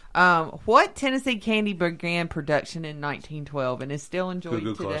 So, what Tennessee candy began production in 1912 and is still enjoyed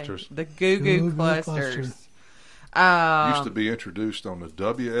Goo Goo today? Clusters. The Goo Goo Clusters. Used to be introduced on the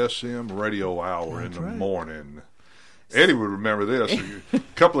WSM radio hour in the morning. Eddie would remember this. A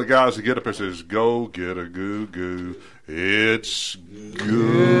couple of guys that get up and says, "Go get a Goo Goo. It's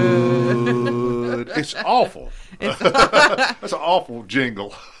good." It's awful. That's an awful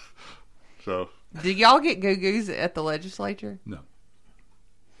jingle. So, do y'all get Goo Goos at the legislature? No.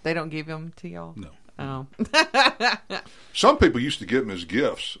 They don't give them to y'all? No. Oh. Some people used to give them as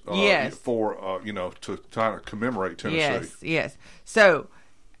gifts. Yes. For, to kind of commemorate Tennessee. Yes. So,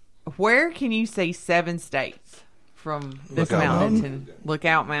 where can you see 7 states from this mountain?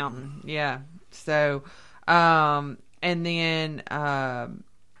 Lookout Mountain. Yeah. So, and then,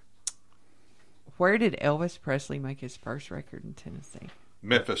 where did Elvis Presley make his first record in Tennessee?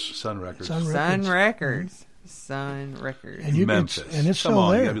 Memphis. Sun Records. Sun Records. Sun Records. And Memphis. And it's Come still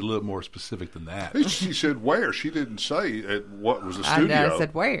on, there. you got to be a little more specific than that. She said where. She didn't say at what was the studio. I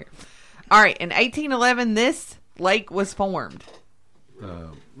said where. All right. In 1811, this lake was formed.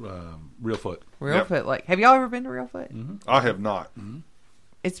 Reelfoot. Reelfoot Lake. Have y'all ever been to Reelfoot? Mm-hmm. I have not. Mm-hmm.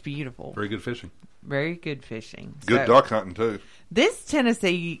 It's beautiful. Very good fishing. Very good fishing. Good duck hunting, too. This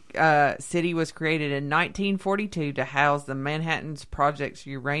Tennessee city was created in 1942 to house the Manhattan's Project's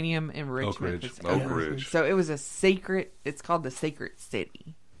uranium enrichment facility. Oak Ridge. So it was a secret. It's called the Secret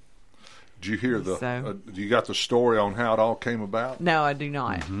City. Did you hear you got the story on how it all came about? No, I do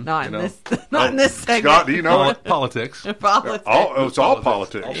not. Mm-hmm. Not in this. Not in this segment. Scott, do you know it? Politics. Politics. It's all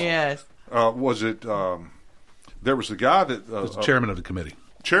politics. Yes. Was it? There was the guy that was chairman of the committee.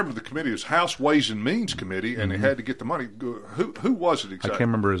 Chairman of the committee is House Ways and Means Committee, and they had to get the money. Who was it exactly? I can't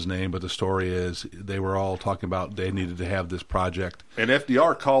remember his name, but the story is they were all talking about they needed to have this project. And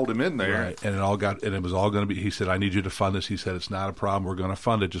FDR called him in there. Right, and it was all going to be, he said, "I need you to fund this." He said, "It's not a problem. We're going to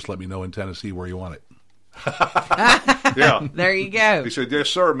fund it. Just let me know in Tennessee where you want it." Yeah. There you go. He said, "Yes,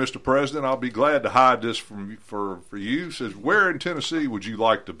 sir, Mr. President. I'll be glad to hide this for you." He says, "Where in Tennessee would you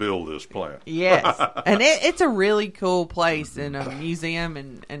like to build this plant?" Yes. And it's a really cool place, and a museum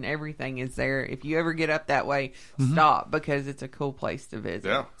and everything is there. If you ever get up that way, stop, because it's a cool place to visit.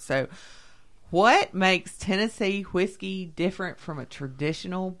 Yeah. So, what makes Tennessee whiskey different from a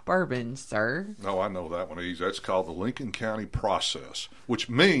traditional bourbon, sir? No, I know that one. That's called the Lincoln County process, which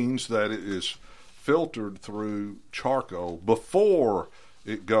means that it is filtered through charcoal before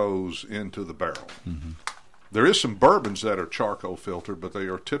it goes into the barrel. Mm-hmm. There is some bourbons that are charcoal filtered, but they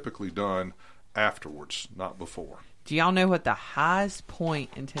are typically done afterwards, not before. Do y'all know what the highest point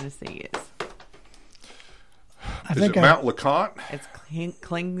in Tennessee is? Is it Mount LeConte? It's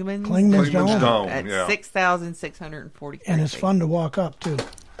Klingman's Dome. At yeah. 6,643 And it's fun to walk up, too.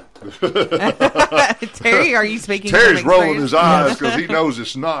 Terry, are you speaking? Terry's rolling his eyes because he knows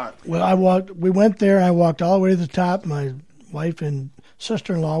it's not. Well, we went there, and I walked all the way to the top. My wife and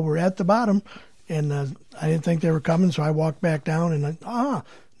sister-in-law were at the bottom, and I didn't think they were coming, so I walked back down, and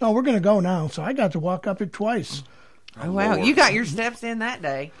no, we're going to go now. So I got to walk up it twice. Oh, wow. Lord. You got your steps in that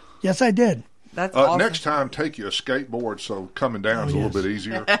day. Yes, I did. That's awesome. Next time, take you a skateboard so coming down is a little bit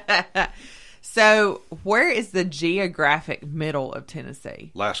easier. So, where is the geographic middle of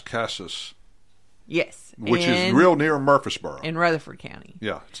Tennessee? Las Casas. Yes. Which is real near Murfreesboro. In Rutherford County.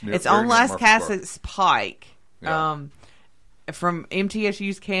 Yeah. It's on Las Casas Pike. Yeah. From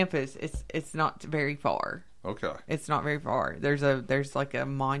MTSU's campus, it's not very far. Okay. It's not very far. There's like a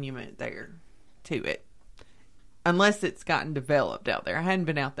monument there to it. Unless it's gotten developed out there. I hadn't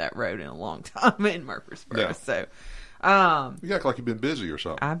been out that road in a long time in Murfreesboro. Yeah. So, you act like you've been busy or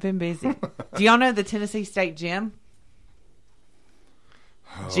something. I've been busy. Do y'all know the Tennessee State Gym?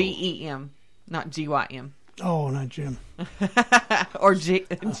 GEM, not GYM. Oh, not Jim. Or I was GIM.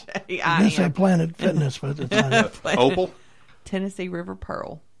 going to say Planet Fitness, but it's not. Opal? Tennessee River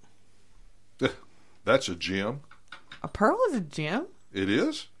Pearl. That's a gym. A pearl is a gem? It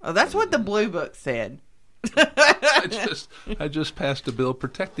is? Oh, that's what the Blue Book said. I just passed a bill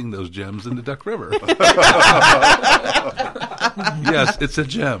protecting those gems in the Duck River. Yes, it's a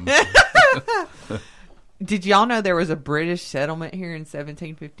gem. Did y'all know there was a British settlement here in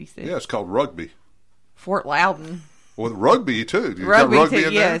 1756? Yeah, it's called Rugby. Fort Loudon. Well, Rugby, too. You Rugby, got Rugby too,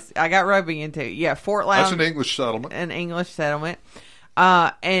 in yes. there? I got Rugby in too. Yeah, Fort Loudon. That's an English settlement. An English settlement.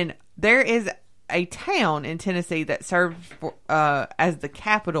 And there is a town in Tennessee that served as the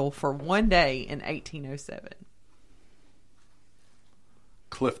capital for one day in 1807.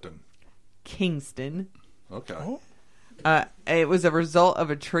 Clifton. Kingston. Okay. It was a result of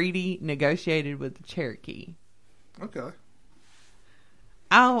a treaty negotiated with the Cherokee. Okay.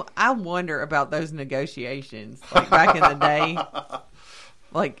 I wonder about those negotiations, like back in the day.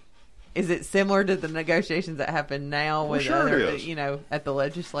 Like, is it similar to the negotiations that happen now with sure it other, is. at the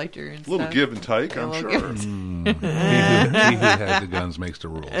legislature and A little stuff? give and take, I'm little sure. give and take. He who has the guns makes the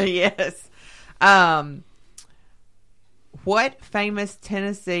rules. Yes. What famous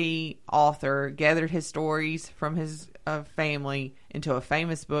Tennessee author gathered his stories from his family into a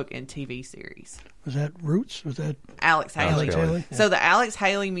famous book and TV series? Was that Roots? Was that Alex Haley? Alex Haley? So the Alex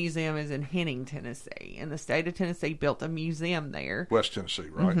Haley Museum is in Henning, Tennessee, and the state of Tennessee built a museum there. West Tennessee,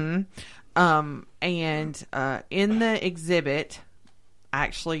 right? Mm-hmm. And in the exhibit, I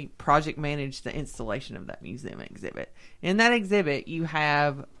actually project managed the installation of that museum exhibit. In that exhibit, you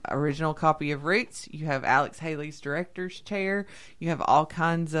have original copy of Roots, you have Alex Haley's director's chair, you have all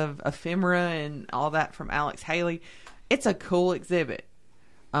kinds of ephemera and all that from Alex Haley. It's a cool exhibit.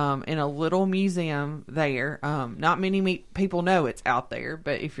 In a little museum there. Not many people know it's out there,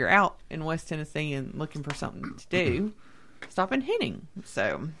 but if you're out in West Tennessee and looking for something to do, stop in Henning.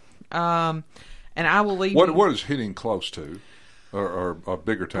 So, and I will leave. What is Henning close to, or a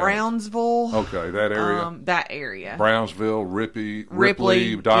bigger town? Brownsville. Okay, that area. That area. Brownsville, Ripley,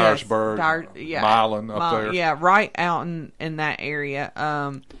 yes, Dyersburg, Milan up there. Yeah, right out in that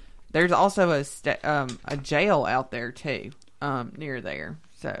area. There's also a jail out there too, near there.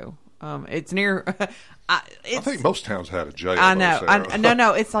 So, it's near. I think most towns had a jail. I know.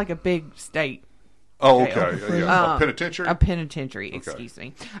 No, it's like a big state. Oh, jail. okay. Yeah. A penitentiary? A penitentiary, Okay. excuse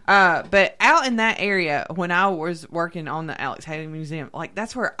me. But out in that area, when I was working on the Alex Haley Museum, like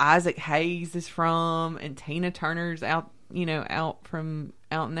that's where Isaac Hayes is from, and Tina Turner's out in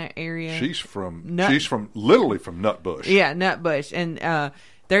that area. She's literally from Nutbush. Yeah, Nutbush, and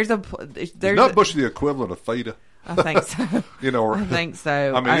there's Nutbush the equivalent of Theta. I think so. I think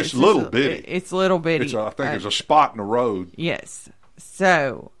so. I mean, it's little bitty. It's little bitty. I think it's a spot in the road. Yes.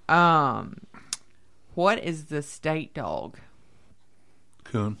 So, what is the state dog?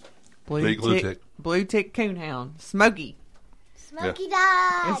 Coon. Blue tick coonhound. Smokey. Smoky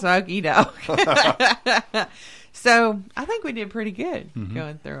dog. Smoky dog. So, I think we did pretty good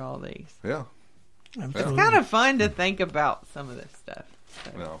going through all these. Yeah. It's kind of fun to think about some of this stuff.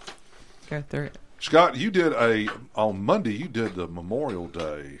 So, go through it. Scott, you did on Monday. You did the Memorial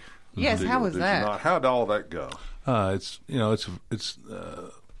Day. Yes, deal, how was that? How did all that go? It's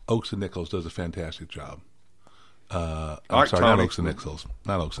Oaks and Nichols does a fantastic job. I'm sorry, not Oaks and Nichols.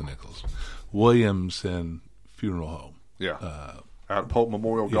 Williams and Funeral Home. Yeah. Out at Polk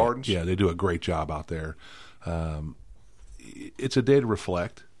Memorial Gardens. Yeah, they do a great job out there. It's a day to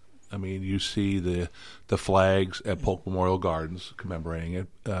reflect. I mean, you see the flags at Polk Memorial Gardens commemorating it.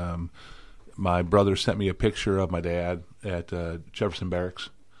 My brother sent me a picture of my dad at Jefferson Barracks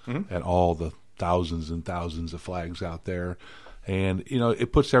and all the thousands and thousands of flags out there. And,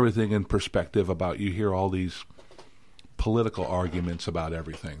 it puts everything in perspective about you hear all these political arguments about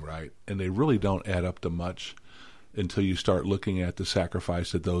everything, right? And they really don't add up to much until you start looking at the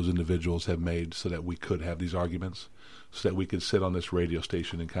sacrifice that those individuals have made so that we could have these arguments, so that we could sit on this radio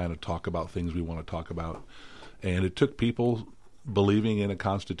station and kind of talk about things we want to talk about. And it took people believing in a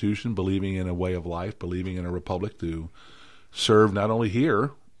constitution, believing in a way of life, believing in a republic to serve not only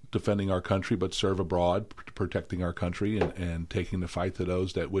here, defending our country, but serve abroad, protecting our country and taking the fight to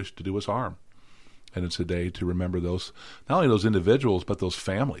those that wish to do us harm. And it's a day to remember those, not only those individuals, but those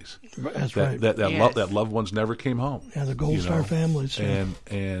families. That's right. That loved ones never came home. Yeah, the Gold Star families.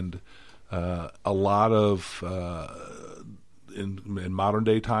 And a lot of, in modern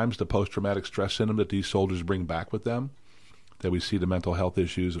day times, the post-traumatic stress syndrome that these soldiers bring back with them, that we see the mental health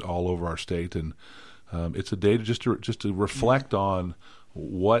issues all over our state. And it's a day to just to reflect on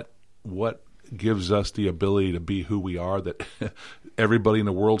what gives us the ability to be who we are, that everybody in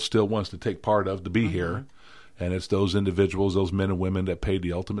the world still wants to take part of, to be here. And it's those individuals, those men and women that paid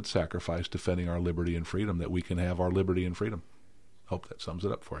the ultimate sacrifice defending our liberty and freedom, that we can have our liberty and freedom. Hope that sums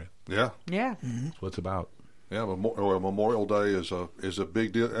it up for you. Yeah. Yeah. That's what it's about. Yeah, Memorial Day is a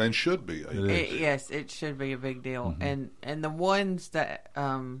big deal and should be. Yes, it should be a big deal. And the ones that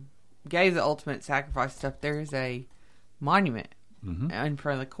gave the ultimate sacrifice stuff, there's a monument in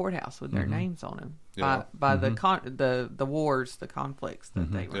front of the courthouse with their names on them by the wars, the conflicts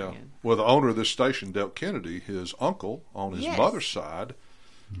that they were in. Well, the owner of this station, Del Kennedy, his uncle on his mother's side,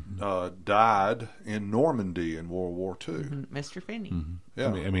 died in Normandy in World War II. Mr. Finney. Yeah,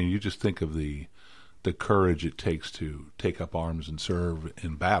 I mean, you just think of the courage it takes to take up arms and serve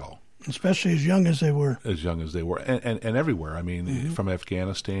in battle. Especially as young as they were. And everywhere. I mean, from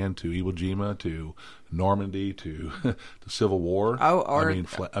Afghanistan to Iwo Jima to Normandy to the Civil War.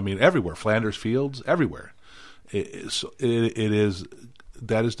 I mean, everywhere. Flanders Fields, everywhere. That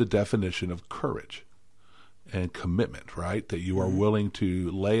is the definition of courage and commitment, right? That you are willing to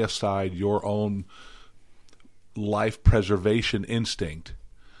lay aside your own life preservation instinct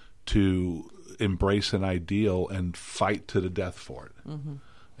to embrace an ideal and fight to the death for it.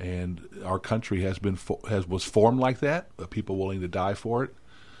 And our country was formed like that, by people willing to die for it,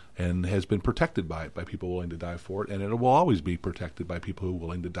 and has been protected by it, by people willing to die for it, and it will always be protected by people who are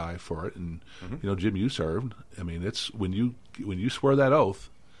willing to die for it. And Jim, you served. I mean, it's when you swear that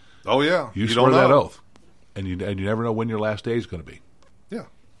oath. Oh yeah, you swear that oath, and you never know when your last day is going to be. Yeah,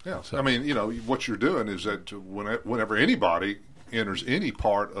 yeah. So, I mean, what you're doing is that whenever anybody enters any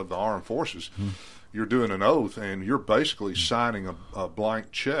part of the armed forces. You're doing an oath, and you're basically signing a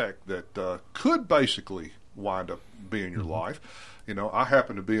blank check that could basically wind up being your life. I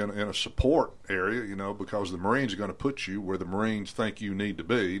happen to be in a support area, because the Marines are going to put you where the Marines think you need to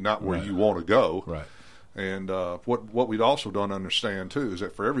be, not where you want to go. Right. And what we also don't understand, too, is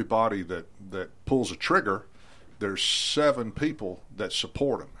that for everybody that pulls a trigger, there's 7 people that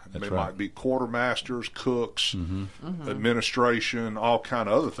support them. They might be quartermasters, cooks, administration, all kind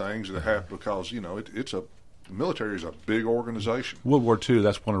of other things that happen because the military is a big organization. World War II.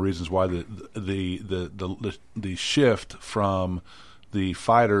 That's one of the reasons why the shift from the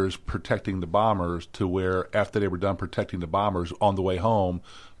fighters protecting the bombers to where after they were done protecting the bombers on the way home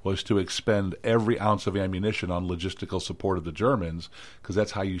was to expend every ounce of ammunition on logistical support of the Germans, because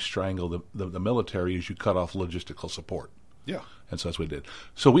that's how you strangle the military, is you cut off logistical support. Yeah. And so that's what we did.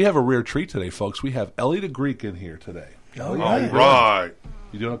 So we have a rare treat today, folks. We have Ellie the Greek in here today. All right.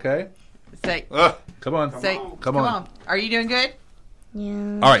 You doing okay? Say, come on. Say, come on. Are you doing good?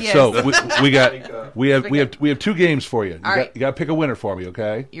 Yeah. All right. Yes. So we have 2 games for you. You got to pick a winner for me,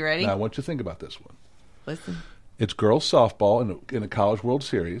 okay? You ready? Now I want you to think about this one. Listen. It's girls softball in the College World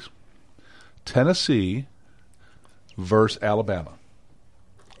Series. Tennessee versus Alabama.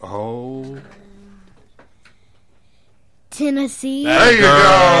 Oh. Tennessee. There you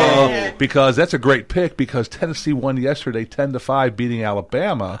go. Because that's a great pick, because Tennessee won yesterday 10-5, beating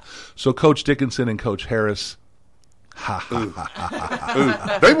Alabama. So Coach Dickinson and Coach Harris,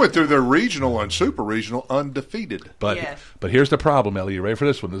 they went through their regional and super regional undefeated. But here's the problem, Ellie. You ready for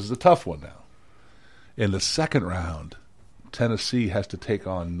this one? This is a tough one now. In the second round, Tennessee has to take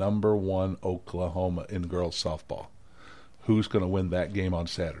on number 1 Oklahoma in girls softball. Who's going to win that game on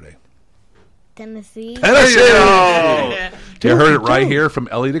Saturday? Tennessee. You heard it right here from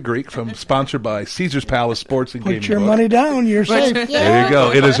Ellie the Greek, sponsored by Caesar's Palace Sports and Gaming. Put your money down. You're safe. There you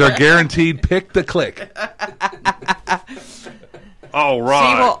go. It is our guaranteed pick the click. All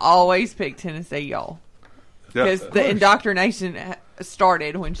right. She will always pick Tennessee, y'all. Because the indoctrination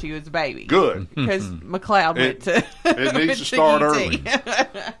started when she was a baby. Good. Because McCloud went to it needs to start early.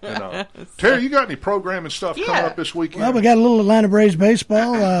 Terry, you got any programming stuff coming up this weekend? Well, we got a little Atlanta Braves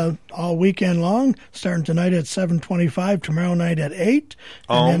baseball. all weekend long, starting tonight at 7:25, tomorrow night at 8.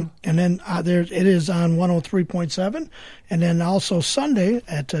 And then it is on 103.7. And then also Sunday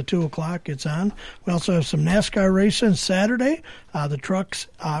at 2 o'clock it's on. We also have some NASCAR racing Saturday. The trucks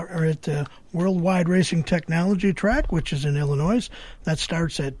are at the Worldwide Racing Technology Track, which is in Illinois. That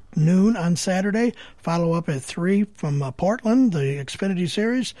starts at noon on Saturday. Follow up at 3 from Portland, the Xfinity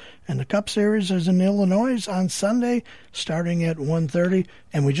Series. And the Cup Series is in Illinois on Sunday, starting at 1:30.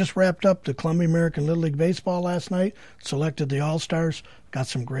 And we just wrapped up the Columbia American Little League Baseball last night, selected the All-Stars. Got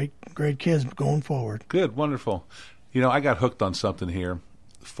some great kids going forward. Good, wonderful. I got hooked on something here.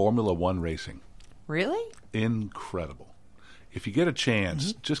 Formula One racing. Really? Incredible. If you get a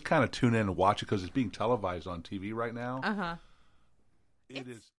chance, just kind of tune in and watch it because it's being televised on TV right now. Uh-huh. It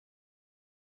is.